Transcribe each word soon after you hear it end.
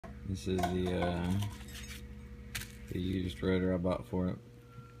This is the used rotor I bought for it,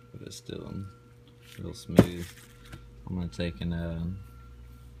 but it's still real smooth. I'm gonna take and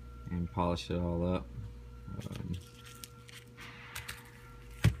polish it all up.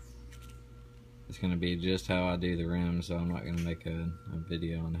 It's gonna be just how I do the rims, so I'm not gonna make a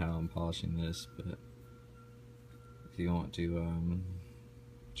video on how I'm polishing this. But if you want to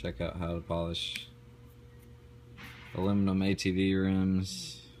check out how to polish aluminum ATV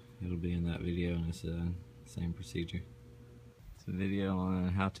rims, it'll be in that video, and it's the same procedure. It's a video on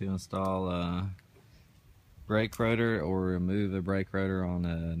how to install a brake rotor or remove a brake rotor on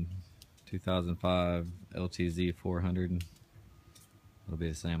a 2005 ltz400. It'll be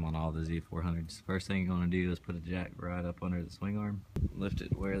the same on all the Z400s. First thing you're going to do is put a jack right up under the swing arm. Lift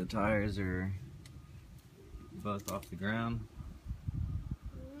it where the tires are both off the ground.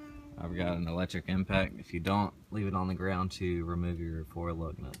 I've got an electric impact. If you don't, leave it on the ground to remove your 4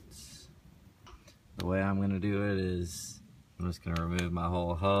 lug nuts. The way I'm going to do it is I'm just going to remove my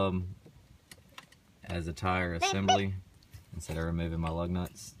whole hub as a tire assembly instead of removing my lug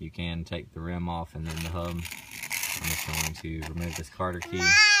nuts. You can take the rim off and then the hub. I'm just going to remove this Carter key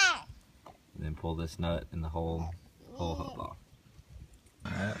and then pull this nut and the whole hub off.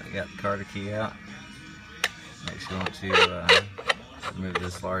 Alright, we got the Carter key out. Next you want to remove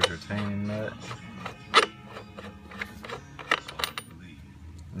this large retaining nut.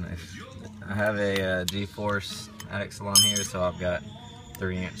 I have a G-force axle on here, so I've got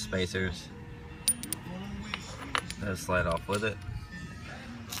 3-inch spacers. That'll slide off with it.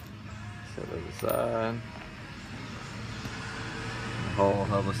 Set it aside. The whole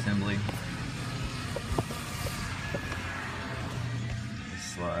hub assembly. It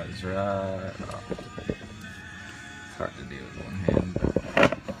slides right off. It's hard to do with one hand, but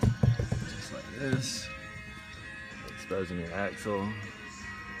just like this. Exposing your axle.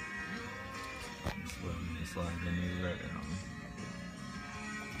 Slide the new rotor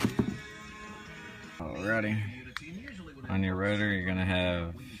on. Alrighty. On your rotor, you're going to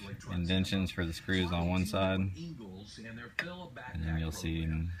have indentions for the screws on one side, and then you'll see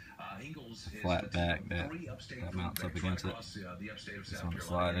a flat back that mounts up against it. Just want to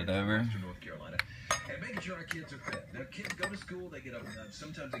slide it over. And making sure our kids are fed. Their kids go to school, they get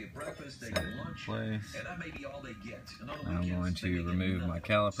sometimes they get breakfast, they get lunch, and that may be all they get. I'm going to remove my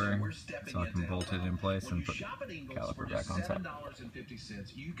caliper so I can bolt it in place and put the caliper back on top.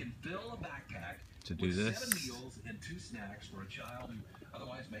 You can fill a backpack to do this, 7 meals and 2 snacks for a child who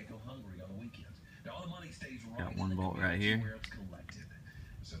otherwise may go hungry on the weekends. Now all the money stays right. Got one bolt right here. Where it's collected.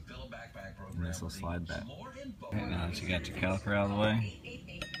 So fill a backpack program. And this will slide back. Right, now that you got your caliper out of the way,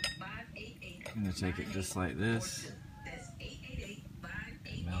 I'm going to take it just like this and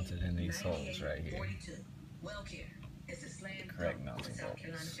mount it in these holes right here. Correct mounting bolts.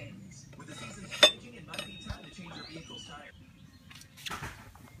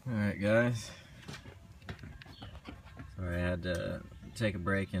 Alright guys, sorry I had to take a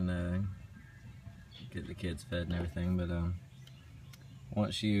break and get the kids fed and everything, but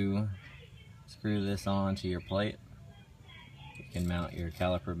once you screw this onto your plate, you can mount your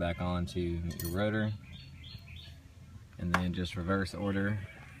caliper back onto your rotor, and then just reverse order.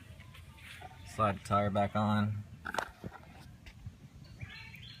 Slide the tire back on.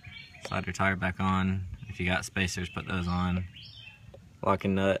 Slide your tire back on. If you got spacers, put those on.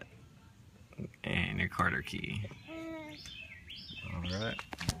 Locking nut and your Carter key. Alright,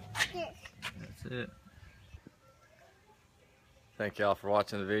 that's it. Thank y'all for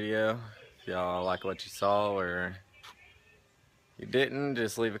watching the video. If y'all like what you saw or you didn't,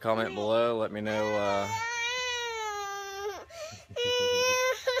 just leave a comment below. Let me know.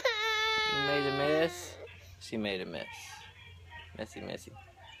 You made a mess. She made a mess. Messy, messy.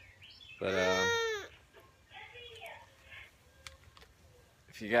 But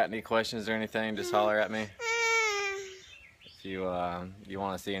if you got any questions or anything, just holler at me. If you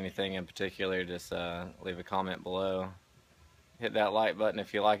want to see anything in particular, just leave a comment below. Hit that like button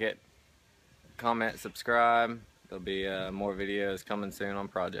if you like it. Comment, subscribe. There'll be more videos coming soon on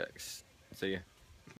projects. See ya.